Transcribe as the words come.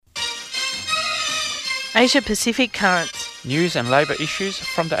Asia-Pacific Currents. News and labour issues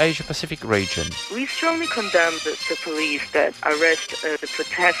from the Asia-Pacific region. We strongly condemn the police that arrest the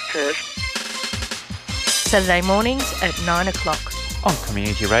protesters. Saturday mornings at 9 o'clock. On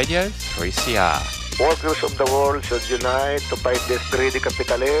Community Radio 3CR. Workers of the world should unite to fight this greedy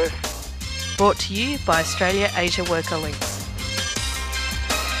capitalist. Brought to you by Australia Asia Worker Links.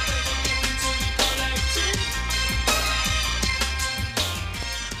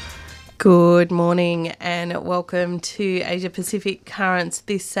 Good morning and welcome to Asia Pacific Currents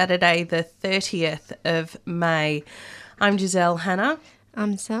this Saturday, the 30th of May. I'm Giselle Hanna.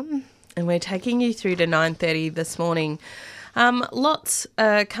 I'm Sam. And we're taking you through to 9:30 this morning. Lots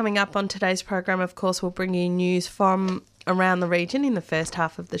coming up on today's program. Of course, we'll bring you news from around the region in the first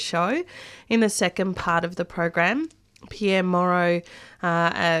half of the show. In the second part of the program, Pierre Morrow,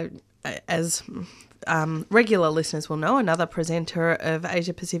 as regular listeners will know, another presenter of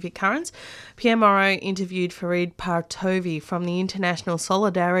Asia Pacific Currents, Pierre Morrow interviewed Farid Partovi from the International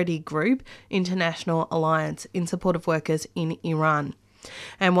Solidarity Group International Alliance in support of workers in Iran.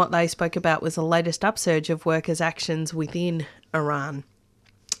 And what they spoke about was the latest upsurge of workers' actions within Iran.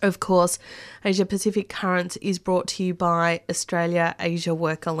 Of course, Asia Pacific Currents is brought to you by Australia Asia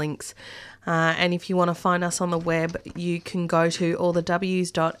Worker Links. And if you want to find us on the web, you can go to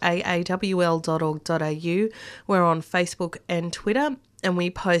allthews.aawl.org.au. We're on Facebook and Twitter, and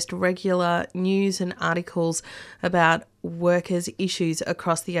we post regular news and articles about workers' issues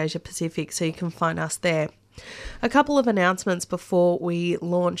across the Asia Pacific, so you can find us there. A couple of announcements before we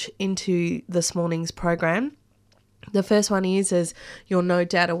launch into this morning's program. The first one is, as you're no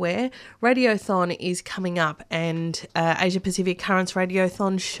doubt aware, Radiothon is coming up, and Asia Pacific Currents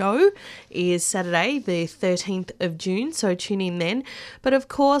Radiothon show is Saturday, the 13th of June, so tune in then. But of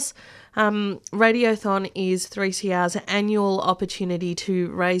course, Radiothon is 3CR's annual opportunity to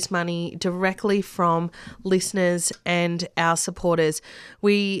raise money directly from listeners and our supporters.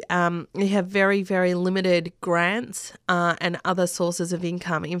 We have very, very limited grants and other sources of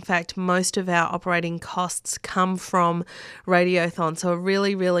income. In fact, most of our operating costs come from Radiothon, so a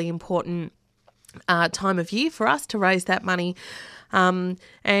really, really important time of year for us to raise that money.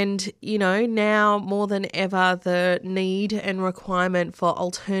 And, you know, now more than ever, the need and requirement for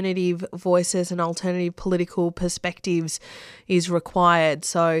alternative voices and alternative political perspectives is required.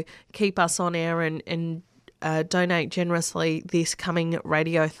 So keep us on air and donate generously this coming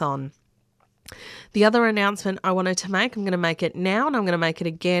Radiothon. The other announcement I wanted to make, I'm going to make it now and I'm going to make it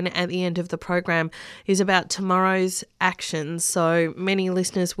again at the end of the program, is about tomorrow's actions. So many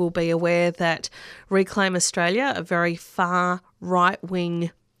listeners will be aware that Reclaim Australia, a very far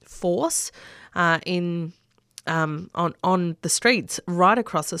right-wing force on the streets right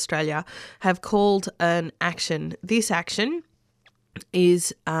across Australia, have called an action. This action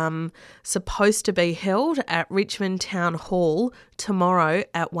is supposed to be held at Richmond Town Hall tomorrow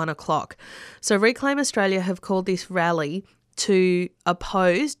at 1 o'clock. So Reclaim Australia have called this rally to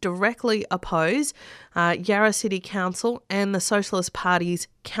directly oppose Yarra City Council and the Socialist Party's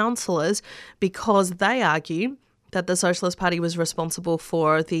councillors, because they argue that the Socialist Party was responsible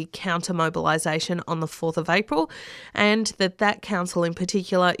for the counter-mobilisation on the 4th of April, and that council in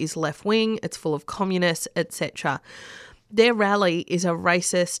particular is left-wing, it's full of communists, etc. Their rally is a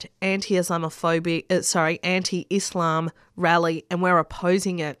racist, anti-Islam rally, and we're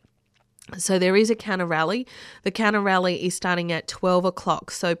opposing it. So there is a counter rally. The counter rally is starting at 12 o'clock.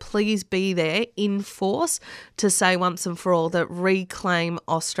 So please be there in force to say once and for all that Reclaim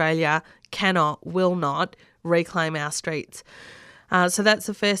Australia will not reclaim our streets. So that's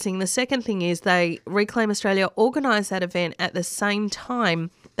the first thing. The second thing is Reclaim Australia organised that event at the same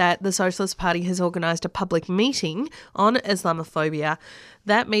time that the Socialist Party has organised a public meeting on Islamophobia.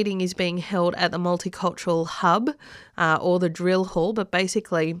 That meeting is being held at the Multicultural Hub or the Drill Hall, but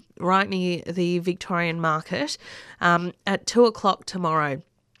basically right near the Victorian Market at 2 o'clock tomorrow.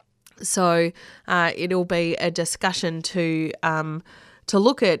 So it'll be a discussion to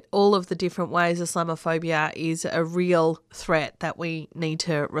look at all of the different ways Islamophobia is a real threat that we need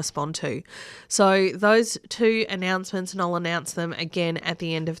to respond to. So those two announcements, and I'll announce them again at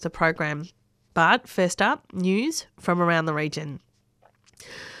the end of the program. But first up, news from around the region.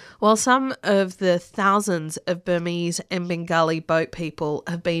 While some of the thousands of Burmese and Bengali boat people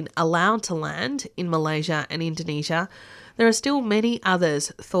have been allowed to land in Malaysia and Indonesia, there are still many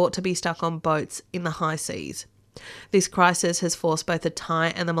others thought to be stuck on boats in the high seas. This crisis has forced both the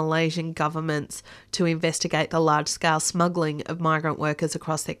Thai and the Malaysian governments to investigate the large-scale smuggling of migrant workers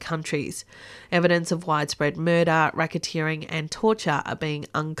across their countries. Evidence of widespread murder, racketeering and torture are being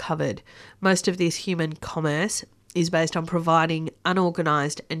uncovered. Most of this human commerce is based on providing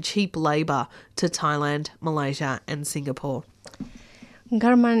unorganised and cheap labour to Thailand, Malaysia and Singapore.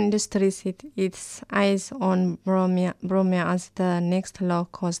 Garment industry set its eyes on Burma as the next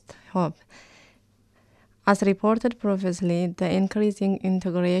low-cost hub. As reported previously, the increasing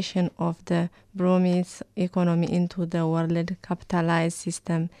integration of the Burmese economy into the world capitalized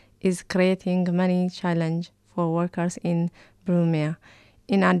system is creating many challenges for workers in Burma.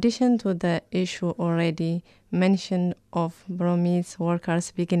 In addition to the issue already mentioned of Burmese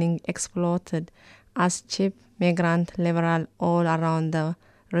workers being exploited as cheap migrant labor all around the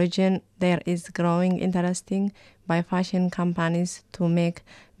region, there is growing interest by fashion companies to make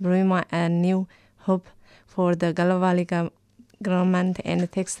Burma a new hub for the global garment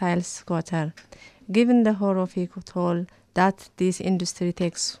and textile sector. Given the horrific toll that this industry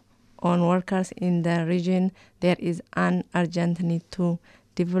takes on workers in the region, there is an urgent need to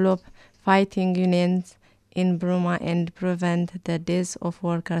develop fighting unions in Burma and prevent the deaths of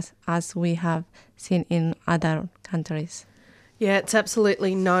workers as we have seen in other countries. Yeah, it's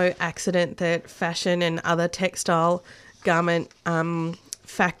absolutely no accident that fashion and other textile garment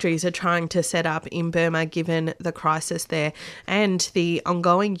factories are trying to set up in Burma given the crisis there and the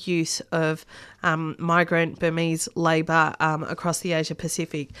ongoing use of migrant Burmese labour across the Asia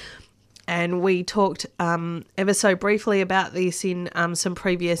Pacific. And we talked ever so briefly about this in some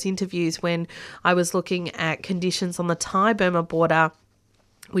previous interviews when I was looking at conditions on the Thai-Burma border,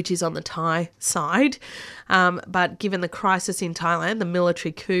 which is on the Thai side. But given the crisis in Thailand, the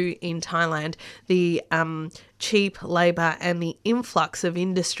military coup in Thailand, the cheap labour and the influx of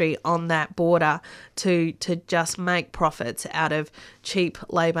industry on that border to just make profits out of cheap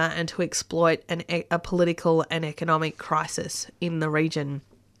labour and to exploit a political and economic crisis in the region.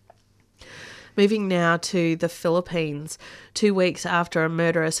 Moving now to the Philippines. 2 weeks after a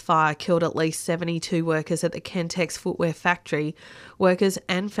murderous fire killed at least 72 workers at the Kentex footwear factory, workers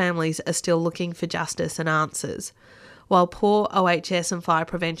and families are still looking for justice and answers. While poor OHS and fire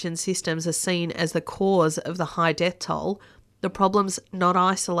prevention systems are seen as the cause of the high death toll, the problem's not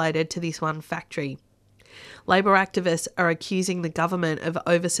isolated to this one factory. Labor activists are accusing the government of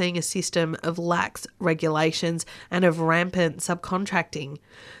overseeing a system of lax regulations and of rampant subcontracting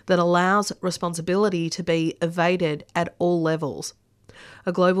that allows responsibility to be evaded at all levels.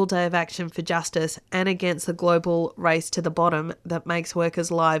 A global day of action for justice and against the global race to the bottom that makes workers'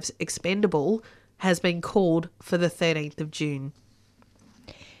 lives expendable has been called for the 13th of June.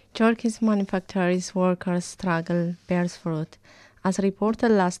 Turkey's manufacturers' workers' struggle bears fruit. As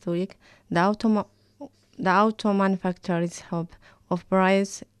reported last week, the auto manufacturers' hub of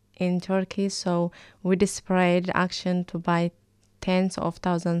Braiz in Turkey saw widespread action to buy tens of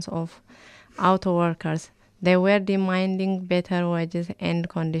thousands of auto workers. They were demanding better wages and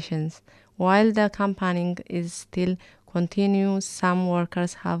conditions. While the campaign is still continuing, some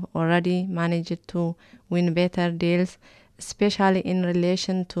workers have already managed to win better deals, especially in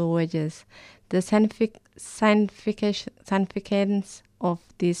relation to wages. The significance of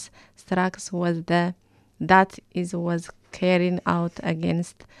these strikes was was carried out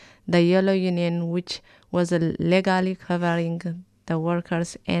against the Yellow Union, which was legally covering the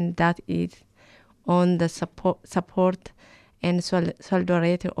workers, and that is on the support and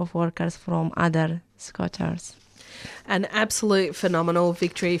solidarity of workers from other sectors. An absolute phenomenal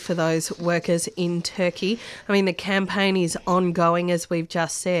victory for those workers in Turkey. I mean, the campaign is ongoing, as we've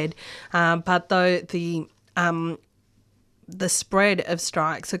just said, but though the spread of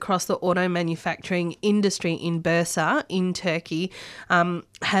strikes across the auto manufacturing industry in Bursa in Turkey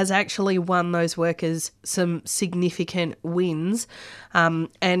has actually won those workers some significant wins.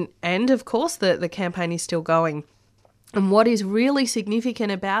 And of course, the campaign is still going. And what is really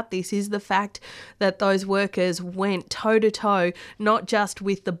significant about this is the fact that those workers went toe-to-toe, not just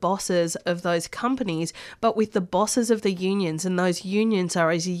with the bosses of those companies, but with the bosses of the unions. And those unions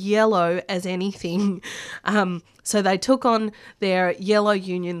are as yellow as anything. So they took on their yellow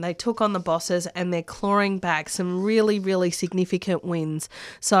union, they took on the bosses, and they're clawing back some really, really significant wins.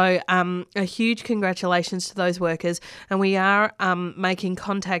 So a huge congratulations to those workers. And we are making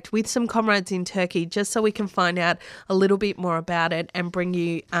contact with some comrades in Turkey just so we can find out a little bit more about it and bring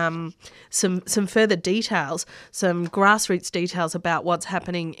you some further details, some grassroots details about what's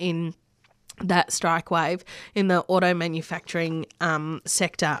happening in that strike wave in the auto manufacturing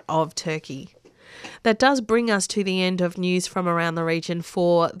sector of Turkey. That does bring us to the end of news from around the region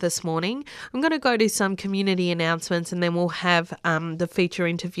for this morning. I'm going to go to some community announcements and then we'll have the feature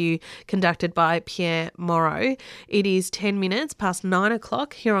interview conducted by Pierre Moreau. It is 10 minutes past 9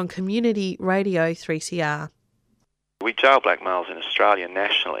 o'clock here on Community Radio 3CR. We jail black males in Australia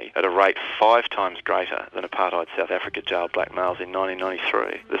nationally at a rate 5 times greater than apartheid South Africa jailed black males in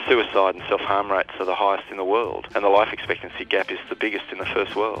 1993. The suicide and self-harm rates are the highest in the world, and the life expectancy gap is the biggest in the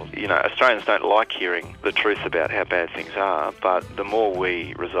first world. You know, Australians don't like hearing the truth about how bad things are, but the more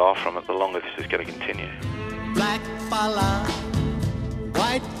we resolve from it, the longer this is going to continue. Black fella,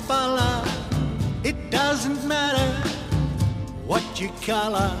 white fella, it doesn't matter what you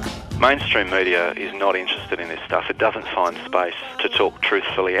colour. Mainstream media is not interested in this stuff. It doesn't find space to talk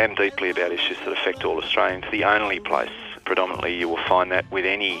truthfully and deeply about issues that affect all Australians. The only place predominantly you will find that with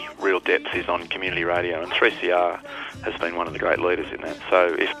any real depth is on community radio, and 3CR has been one of the great leaders in that.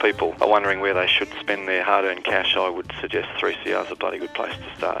 So if people are wondering where they should spend their hard-earned cash, I would suggest 3CR is a bloody good place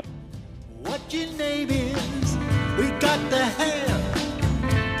to start. What your name is, we got the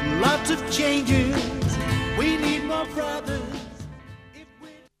hair, lots of changes, we need more brothers.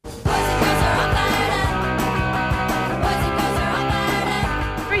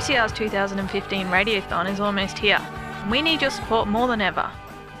 3CR's 2015 Radiothon is almost here, and we need your support more than ever.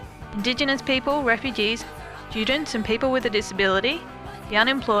 Indigenous people, refugees, students and people with a disability, the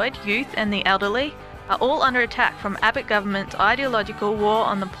unemployed, youth and the elderly are all under attack from Abbott government's ideological war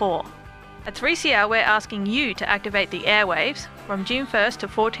on the poor. At 3CR we're asking you to activate the airwaves from June 1st to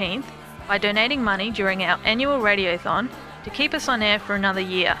 14th by donating money during our annual Radiothon to keep us on air for another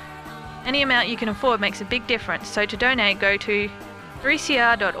year. Any amount you can afford makes a big difference, so to donate go to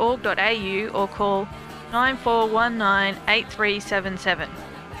 3cr.org.au or call 9419 8377.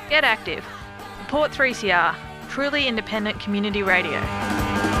 Get active. Support 3CR, truly independent community radio.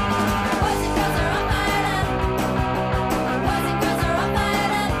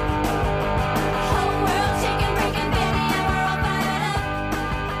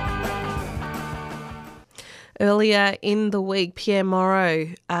 Earlier in the week, Pierre Moreau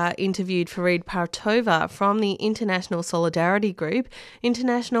interviewed Farid Partova from the International Solidarity Group,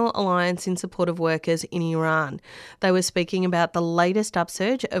 International Alliance in Support of Workers in Iran. They were speaking about the latest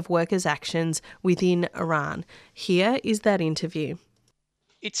upsurge of workers' actions within Iran. Here is that interview.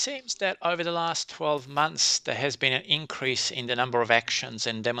 It seems that over the last 12 months, there has been an increase in the number of actions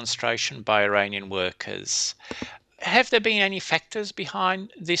and demonstration by Iranian workers. Have there been any factors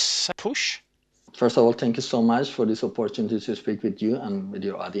behind this push? First of all, thank you so much for this opportunity to speak with you and with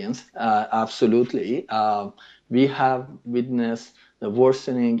your audience. Absolutely. We have witnessed the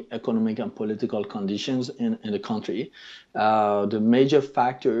worsening economic and political conditions in the country. The major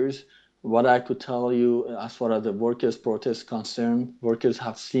factors, what I could tell you as far as the workers' protest concerned, workers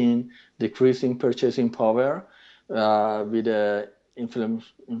have seen decreasing purchasing power with the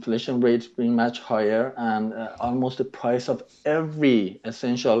inflation rates being much higher, and almost the price of every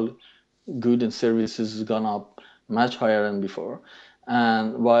essential good and services has gone up much higher than before.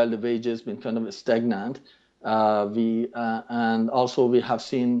 And while the wages been kind of stagnant, and also we have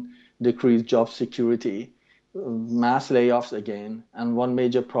seen decreased job security, mass layoffs again. And one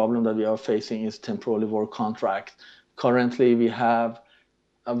major problem that we are facing is temporary work contracts. Currently,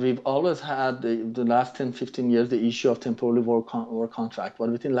 we've always had the last 10, 15 years, the issue of temporary work contract. But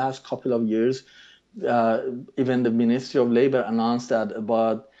within the last couple of years, even the Ministry of Labor announced that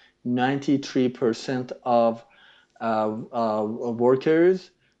about 93% of workers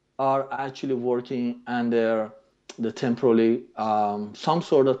are actually working under the temporary, some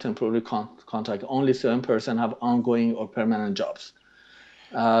sort of temporary contract. Only 7% have ongoing or permanent jobs,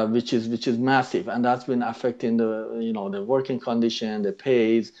 which is massive, and that's been affecting the working condition, the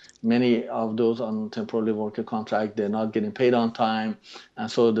pays. Many of those on temporary worker contract, they're not getting paid on time, and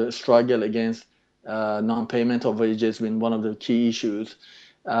so the struggle against non-payment of wages has been one of the key issues.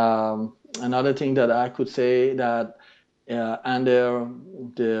 Another thing that I could say that under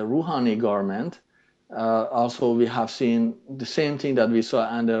the Rouhani government, also we have seen the same thing that we saw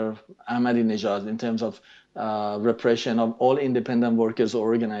under Ahmadinejad in terms of repression of all independent workers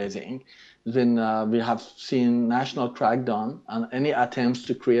organizing. Then we have seen national crackdown on any attempts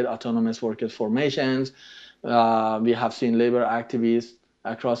to create autonomous workers formations. We have seen labor activists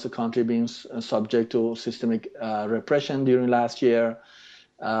across the country being subject to systemic repression during last year.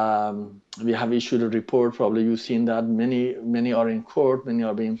 We have issued a report, probably you've seen that many are in court, many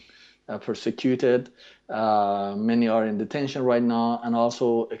are being persecuted, many are in detention right now, and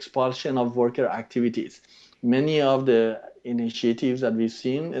also expulsion of worker activities. Many of the initiatives that we've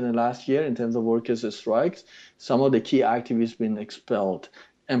seen in the last year in terms of workers' strikes, some of the key activists been expelled.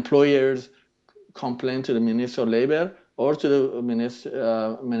 Employers complain to the Ministry of Labor or to the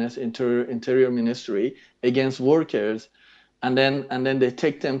Interior Ministry against workers, and then they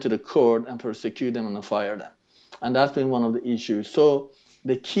take them to the court and persecute them and fire them. And that's been one of the issues. So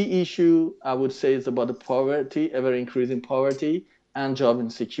The key issue, I would say, is about the poverty, ever-increasing poverty, and job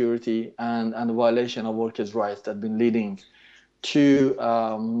insecurity, and the violation of workers' rights that have been leading to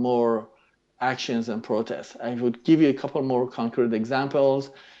more actions and protests. I would give you a couple more concrete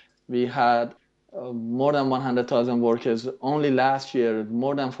examples. We had more than 100,000 workers only last year,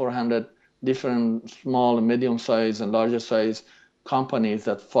 more than 400 different small, medium-sized, and larger-sized companies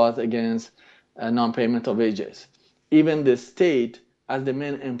that fought against non-payment of wages. Even the state, as the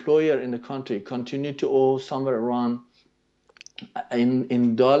main employer in the country, continued to owe somewhere around,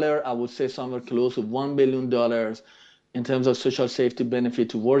 in dollar, I would say somewhere close to $1 billion in terms of social safety benefit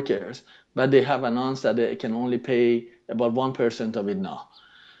to workers, but they have announced that they can only pay about 1% of it now.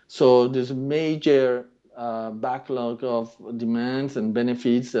 So there's a major backlog of demands and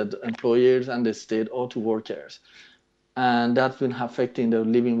benefits that employers and the state owe to workers. And that's been affecting their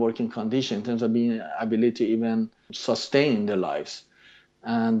living, working condition in terms of being ability to even sustain their lives.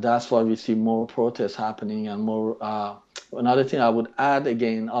 And that's why we see more protests happening and more. Another thing I would add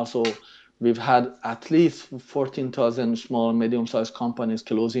again, also, we've had at least 14,000 small, medium-sized companies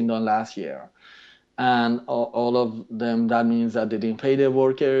closing down last year. And all of them, that means that they didn't pay their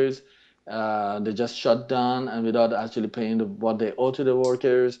workers. They just shut down, and without actually paying what they owe to the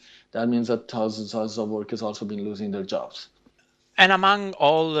workers, that means that thousands of workers also been losing their jobs. And among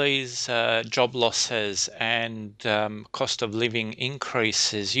all these job losses and cost of living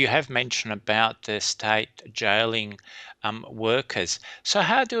increases, you have mentioned about the state jailing workers. So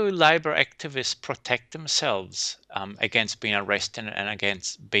how do labour activists protect themselves against being arrested and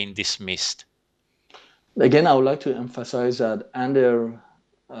against being dismissed? Again, I would like to emphasize that under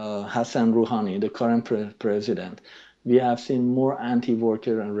Hassan Rouhani, the current president, we have seen more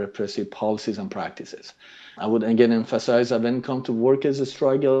anti-worker and repressive policies and practices. I would again emphasize that when it comes to workers'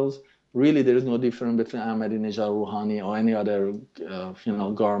 struggles, really there is no difference between Ahmadinejad, Rouhani, or any other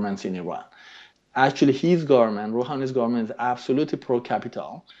governments in Iran. Actually, his government, Rouhani's government, is absolutely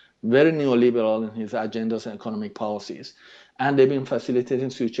pro-capital, very neoliberal in his agendas and economic policies. And they've been facilitating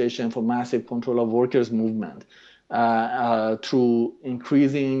situation for massive control of workers' movement through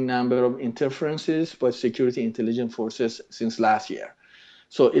increasing number of interferences by security intelligence forces since last year.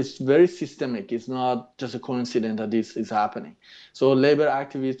 So it's very systemic. It's not just a coincidence that this is happening. So labor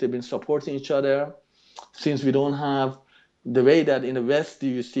activists, they've been supporting each other. Since we don't have the way that in the West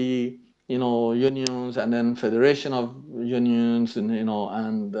you see, unions and then federation of unions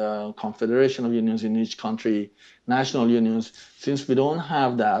and confederation of unions in each country, national unions. Since we don't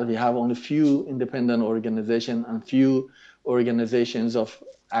have that, we have only few independent organizations and few organizations of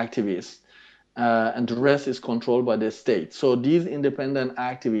activists. And the rest is controlled by the state. So these independent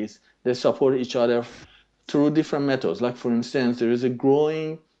activists, they support each other through different methods. Like, for instance, there is a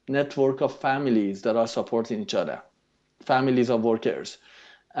growing network of families that are supporting each other, families of workers.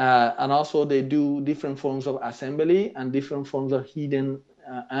 And also they do different forms of assembly and different forms of hidden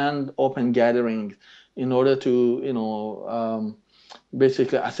and open gatherings in order to,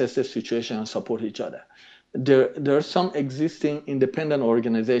 basically assess the situation and support each other. There are some existing independent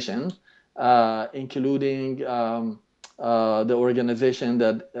organizations, including the organization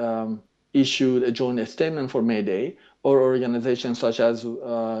that issued a joint statement for May Day, or organizations such as,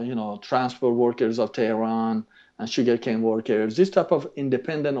 Transport Workers of Tehran and Sugarcane Workers. This type of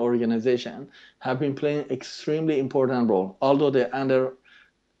independent organization have been playing extremely important role, although they're under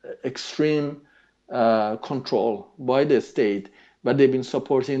extreme control by the state, but they've been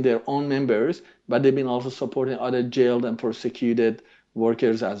supporting their own members, but they've been also supporting other jailed and persecuted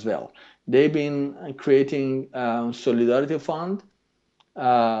workers as well. They've been creating Solidarity Fund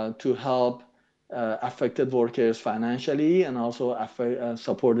to help affected workers financially and also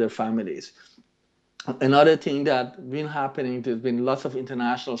support their families. Another thing that's been happening, there's been lots of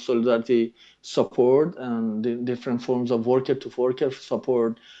international solidarity support and different forms of worker-to-worker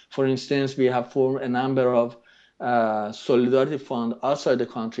support. For instance, we have formed a number of solidarity funds outside the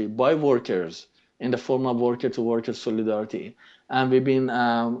country by workers in the form of worker-to-worker solidarity. And we've been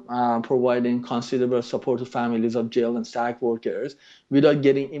providing considerable support to families of jailed and sacked workers without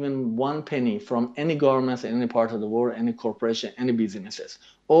getting even one penny from any governments in any part of the world, any corporation, any businesses.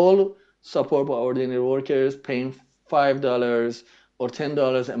 All support by ordinary workers, paying $5 or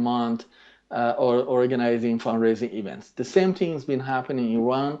 $10 a month, or organizing fundraising events. The same thing has been happening in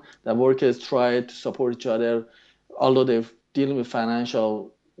Iran, that workers try to support each other. Although they're dealing with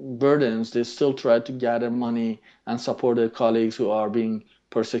financial burdens, they still try to gather money and support their colleagues who are being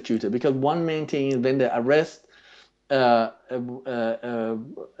persecuted. Because one main thing is when they arrest a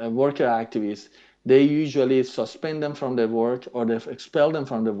worker activist, they usually suspend them from their work or they expel them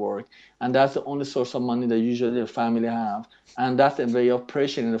from their work. And that's the only source of money that usually the family have. And that's a way of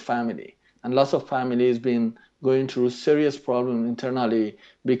pressure in the family. And lots of families been going through serious problems internally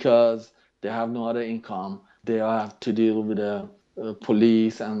because they have no other income. They have to deal with the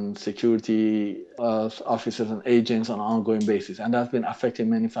police and security officers and agents on an ongoing basis, and that's been affecting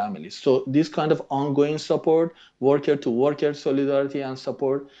many families. So this kind of ongoing support, worker-to-worker solidarity and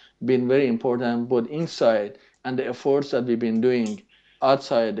support, been very important both inside and the efforts that we've been doing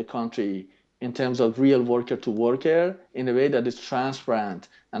outside the country in terms of real worker-to-worker in a way that is transparent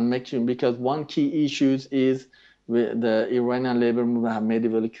and making, because one key issue is the Iranian labor movement have made it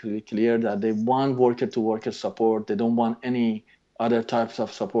very clear that they want worker-to-worker support. They don't want any other types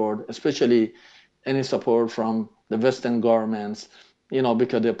of support, especially any support from the Western governments,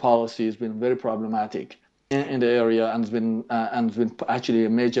 because their policy has been very problematic in the area and has been actually a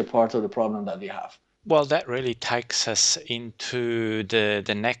major part of the problem that we have. Well, that really takes us into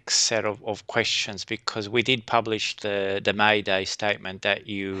the next set of questions, because we did publish the May Day statement that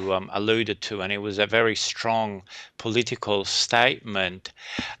you alluded to, and it was a very strong political statement.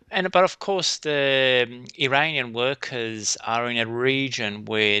 But of course, the Iranian workers are in a region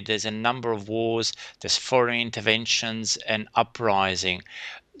where there's a number of wars, there's foreign interventions and uprising.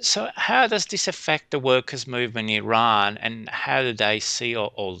 So how does this affect the workers' movement in Iran, and how do they see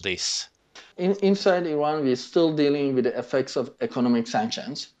all this? Inside Iran, we're still dealing with the effects of economic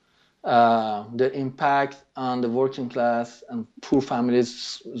sanctions. The impact on the working class and poor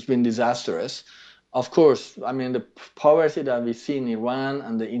families has been disastrous. Of course, the poverty that we see in Iran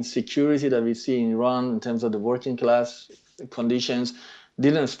and the insecurity that we see in Iran in terms of the working class conditions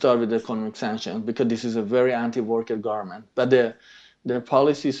didn't start with the economic sanctions, because this is a very anti-worker government. But the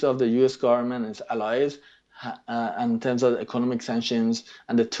policies of the U.S. government and its allies and in terms of economic sanctions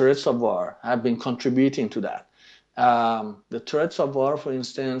and the threats of war have been contributing to that. The threats of war, for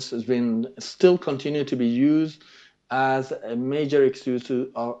instance, has been still continue to be used as a major excuse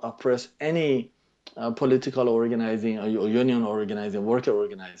to oppress any political organizing or union organizing, worker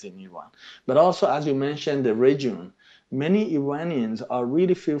organizing in Iran. But also, as you mentioned, the region. Many Iranians are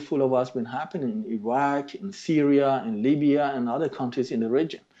really fearful of what's been happening in Iraq, in Syria, in Libya, and other countries in the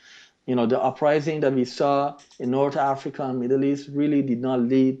region. The uprising that we saw in North Africa and Middle East really did not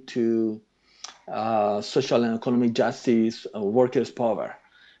lead to social and economic justice or workers' power.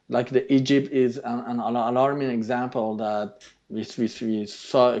 Like Egypt is an alarming example that we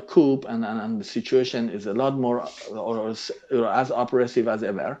saw a coup and the situation is a lot more or as oppressive as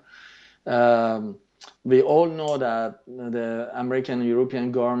ever. We all know that the American and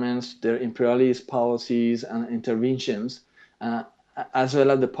European governments, their imperialist policies and interventions, as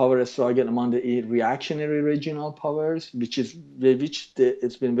well as the power struggle among the reactionary regional powers,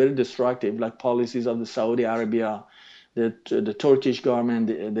 it's been very destructive, like policies of the Saudi Arabia, the Turkish government,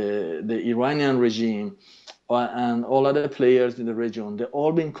 the Iranian regime, and all other players in the region. They've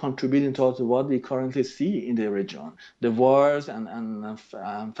all been contributing towards what we currently see in the region. The wars and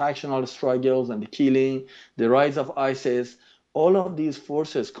factional struggles and the killing, the rise of ISIS, all of these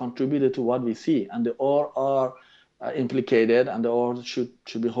forces contributed to what we see, and they all are implicated, and they all should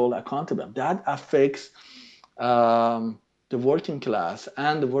be held accountable. That affects the working class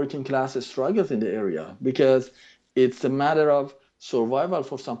and the working class struggles in the area, because it's a matter of survival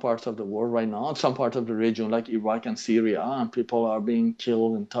for some parts of the world right now, some part of the region like Iraq and Syria, and people are being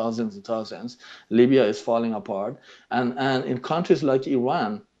killed in thousands and thousands. Libya is falling apart, and in countries like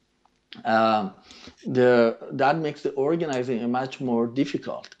Iran, that makes the organizing much more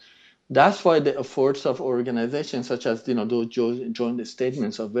difficult. That's why the efforts of organizations such as those joint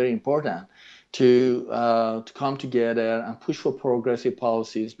statements are very important to come together and push for progressive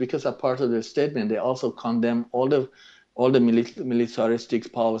policies, because as part of the statement they also condemn all the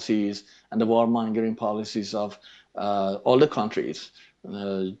militaristic policies and the warmongering policies of all the countries,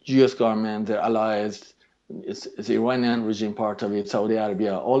 U.S. government, their allies, it's the Iranian regime part of it, Saudi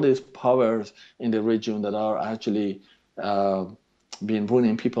Arabia, all these powers in the region that are actually been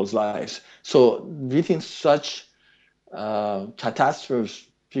ruining people's lives. So within such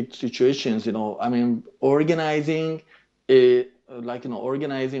catastrophic situations, organizing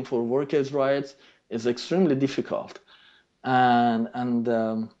organizing for workers' rights is extremely difficult, and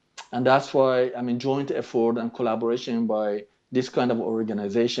that's why joint effort and collaboration by this kind of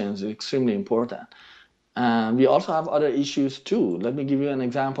organizations is extremely important. And we also have other issues too. Let me give you an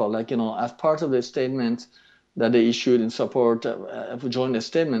example. As part of the statement that they issued in support of a joint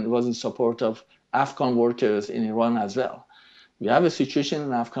statement, it was in support of Afghan workers in Iran as well. We have a situation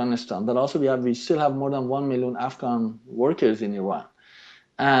in Afghanistan, but also we still have more than 1 million Afghan workers in Iran.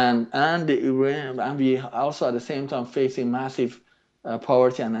 and we also at the same time facing massive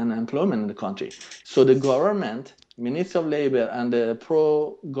poverty and unemployment in the country. So the government, Ministry of Labor, and the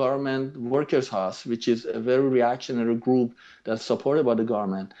pro-government Workers' House, which is a very reactionary group that's supported by the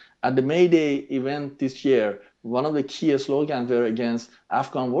government, at the May Day event this year, one of the key slogans were against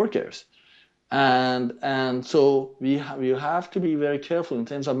Afghan workers. And so we have to be very careful in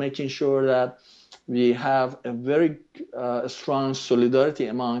terms of making sure that we have a very strong solidarity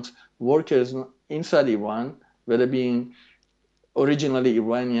amongst workers inside Iran, whether being originally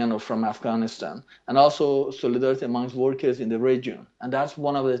Iranian or from Afghanistan, and also solidarity amongst workers in the region. And that's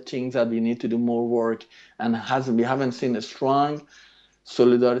one of the things that we need to do more work, and we haven't seen a strong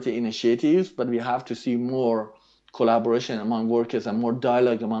solidarity initiatives, but we have to see more collaboration among workers and more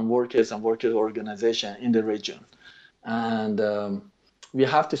dialogue among workers and workers' organizations in the region. And we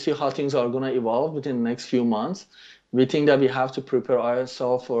have to see how things are going to evolve within the next few months. We think that we have to prepare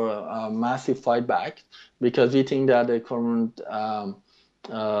ourselves for a massive fight back, because we think that the current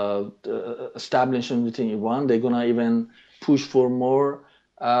establishment within Iran, they're going to even push for more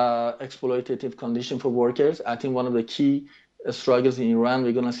exploitative condition for workers. I think one of the key struggles in Iran,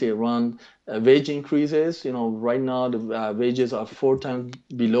 we're going to see around wage increases. Right now the wages are 4 times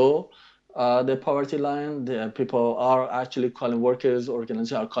below the poverty line. The people are actually calling, workers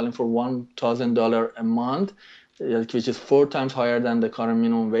organizations are calling for $1,000 a month, which is 4 times higher than the current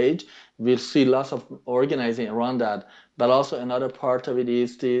minimum wage. We'll see lots of organizing around that. But also another part of it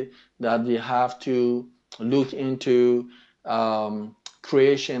is that we have to look into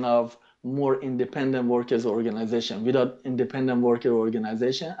creation of more independent workers organization. Without independent worker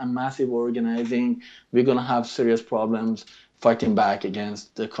organization and massive organizing, we're going to have serious problems fighting back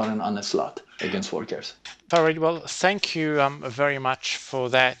against the current onslaught against workers. Farid, well, thank you very much for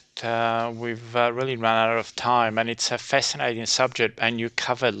that. We've really run out of time, and it's a fascinating subject, and you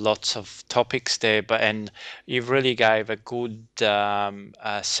covered lots of topics there, and you really gave a good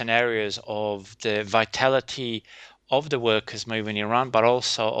scenarios of the vitality of the workers moving in Iran, but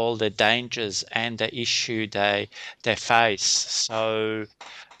also all the dangers and the issue they face. So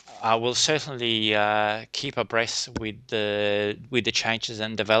I will certainly keep abreast with the changes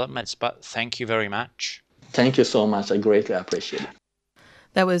and developments, but thank you very much. Thank you so much. I greatly appreciate it.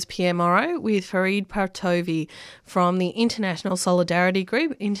 That was Pierre Moreau with Farid Partovi from the International Solidarity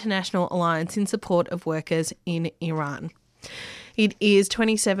Group, International Alliance in Support of Workers in Iran. It is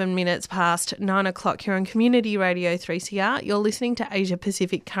 27 minutes past 9 o'clock here on Community Radio 3CR. You're listening to Asia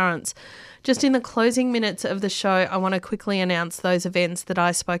Pacific Currents. Just in the closing minutes of the show, I want to quickly announce those events that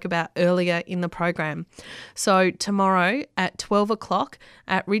I spoke about earlier in the program. So tomorrow at 12 o'clock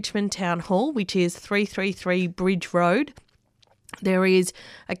at Richmond Town Hall, which is 333 Bridge Road, there is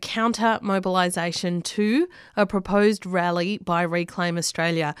a counter-mobilisation to a proposed rally by Reclaim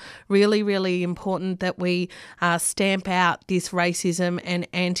Australia. Really, really important that we stamp out this racism and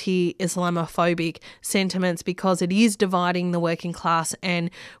anti-Islamophobic sentiments, because it is dividing the working class, and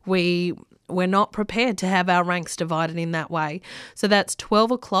we're not prepared to have our ranks divided in that way. So that's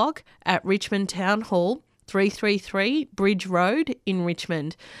 12 o'clock at Richmond Town Hall, 333 Bridge Road in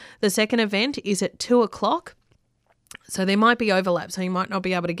Richmond. The second event is at 2 o'clock. So there might be overlap, so you might not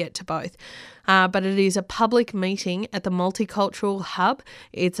be able to get to both. But it is a public meeting at the Multicultural Hub.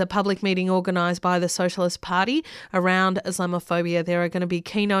 It's a public meeting organised by the Socialist Party around Islamophobia. There are going to be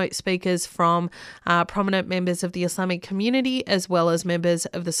keynote speakers from prominent members of the Islamic community as well as members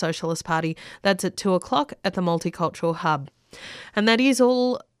of the Socialist Party. That's at 2 o'clock at the Multicultural Hub. And that is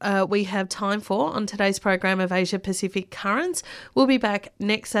all we have time for on today's program of Asia Pacific Currents. We'll be back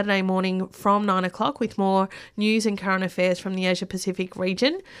next Saturday morning from 9 o'clock with more news and current affairs from the Asia Pacific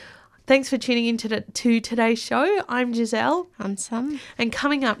region. Thanks for tuning in to today's show. I'm Giselle. I'm Sam. And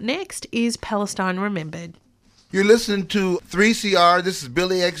coming up next is Palestine Remembered. You're listening to 3CR. This is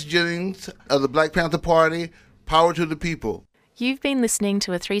Billy X. Jennings of the Black Panther Party. Power to the people. You've been listening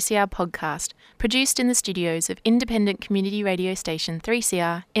to a 3CR podcast produced in the studios of independent community radio station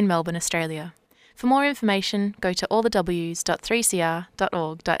 3CR in Melbourne, Australia. For more information, go to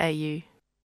allthews.3cr.org.au.